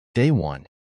Day 1.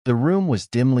 The room was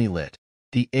dimly lit,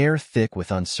 the air thick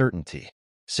with uncertainty.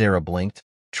 Sarah blinked,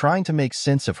 trying to make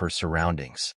sense of her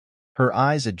surroundings. Her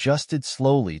eyes adjusted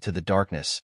slowly to the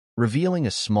darkness, revealing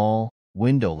a small,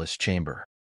 windowless chamber.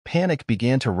 Panic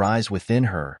began to rise within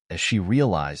her as she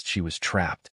realized she was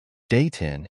trapped. Day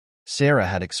 10. Sarah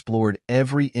had explored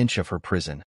every inch of her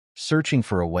prison, searching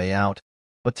for a way out,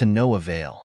 but to no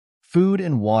avail. Food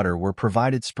and water were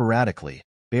provided sporadically,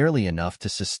 barely enough to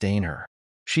sustain her.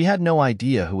 She had no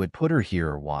idea who had put her here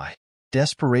or why.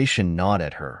 Desperation gnawed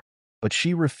at her, but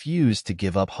she refused to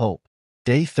give up hope.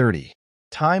 Day 30.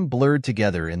 Time blurred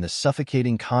together in the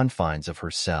suffocating confines of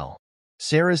her cell.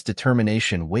 Sarah's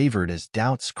determination wavered as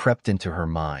doubts crept into her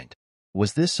mind.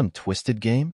 Was this some twisted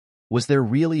game? Was there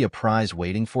really a prize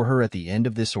waiting for her at the end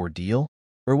of this ordeal?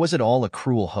 Or was it all a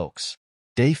cruel hoax?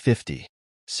 Day 50.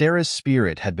 Sarah's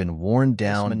spirit had been worn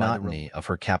down by the monotony of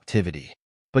her captivity.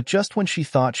 But just when she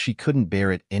thought she couldn't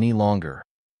bear it any longer,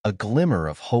 a glimmer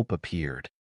of hope appeared.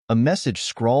 A message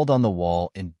scrawled on the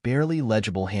wall in barely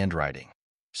legible handwriting.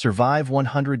 Survive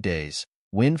 100 days,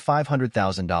 win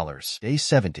 $500,000. Day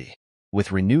 70.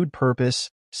 With renewed purpose,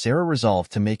 Sarah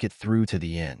resolved to make it through to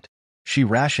the end. She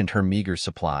rationed her meager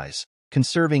supplies,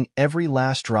 conserving every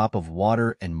last drop of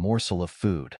water and morsel of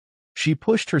food. She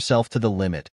pushed herself to the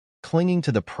limit, clinging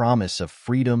to the promise of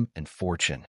freedom and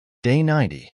fortune. Day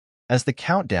 90. As the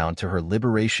countdown to her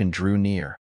liberation drew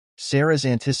near, Sarah's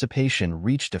anticipation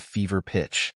reached a fever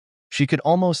pitch. She could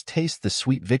almost taste the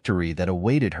sweet victory that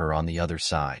awaited her on the other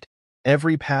side.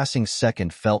 Every passing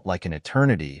second felt like an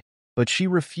eternity, but she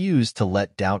refused to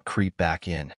let doubt creep back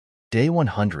in. Day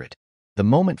 100. The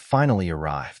moment finally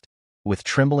arrived. With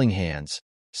trembling hands,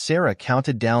 Sarah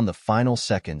counted down the final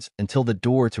seconds until the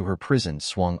door to her prison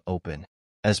swung open.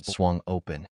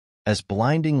 As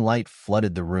blinding light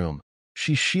flooded the room,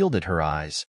 she shielded her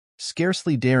eyes,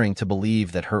 scarcely daring to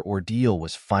believe that her ordeal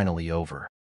was finally over.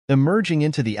 Emerging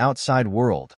into the outside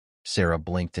world, Sarah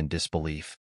blinked in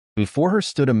disbelief. Before her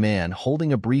stood a man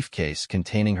holding a briefcase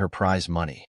containing her prize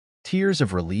money. Tears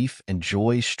of relief and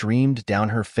joy streamed down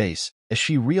her face as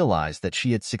she realized that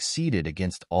she had succeeded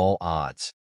against all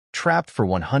odds. Trapped for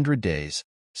 100 days,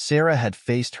 Sarah had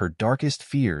faced her darkest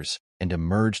fears and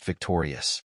emerged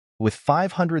victorious. With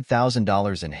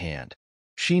 $500,000 in hand,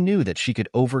 she knew that she could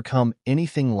overcome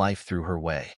anything life threw her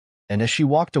way. And as she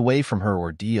walked away from her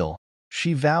ordeal,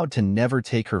 she vowed to never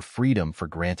take her freedom for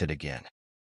granted again.